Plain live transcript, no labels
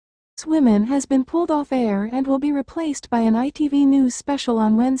Women has been pulled off air and will be replaced by an ITV News special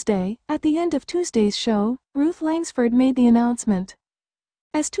on Wednesday. At the end of Tuesday's show, Ruth Langsford made the announcement.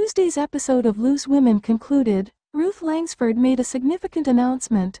 As Tuesday's episode of Loose Women concluded, Ruth Langsford made a significant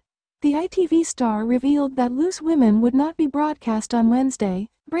announcement. The ITV star revealed that Loose Women would not be broadcast on Wednesday,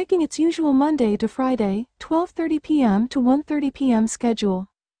 breaking its usual Monday to Friday, 12:30 p.m. to 1:30 p.m. schedule.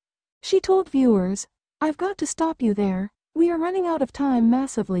 She told viewers, "I've got to stop you there. We are running out of time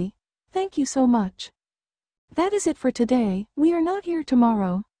massively. Thank you so much. That is it for today. We are not here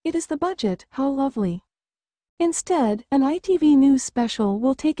tomorrow. It is the budget. How lovely." Instead, an ITV News special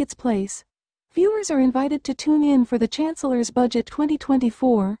will take its place. Viewers are invited to tune in for the Chancellor's Budget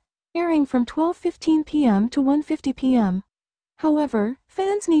 2024, airing from 12:15 p.m. to 1:50 p.m. However,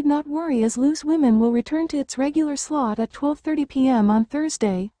 fans need not worry as Loose Women will return to its regular slot at 12:30 p.m. on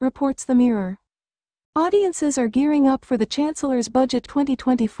Thursday, reports The Mirror. Audiences are gearing up for the Chancellor's Budget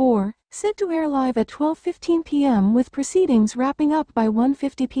 2024, set to air live at 12:15 p.m. with proceedings wrapping up by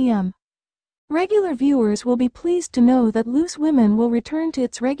 1:50 p.m. Regular viewers will be pleased to know that Loose Women will return to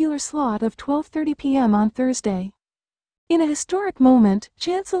its regular slot of 12:30 p.m. on Thursday. In a historic moment,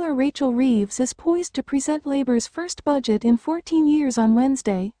 Chancellor Rachel Reeves is poised to present Labour's first budget in 14 years on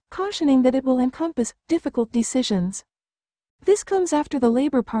Wednesday, cautioning that it will encompass difficult decisions. This comes after the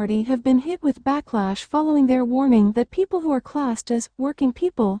Labour Party have been hit with backlash following their warning that people who are classed as working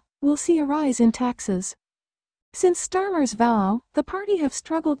people will see a rise in taxes. Since Starmer's vow, the party have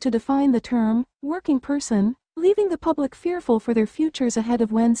struggled to define the term working person, leaving the public fearful for their futures ahead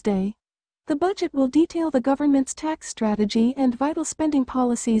of Wednesday. The budget will detail the government's tax strategy and vital spending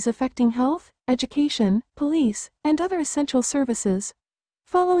policies affecting health, education, police, and other essential services.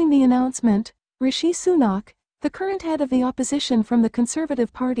 Following the announcement, Rishi Sunak, the current head of the opposition from the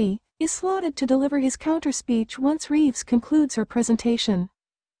Conservative Party, is slotted to deliver his counter-speech once Reeves concludes her presentation.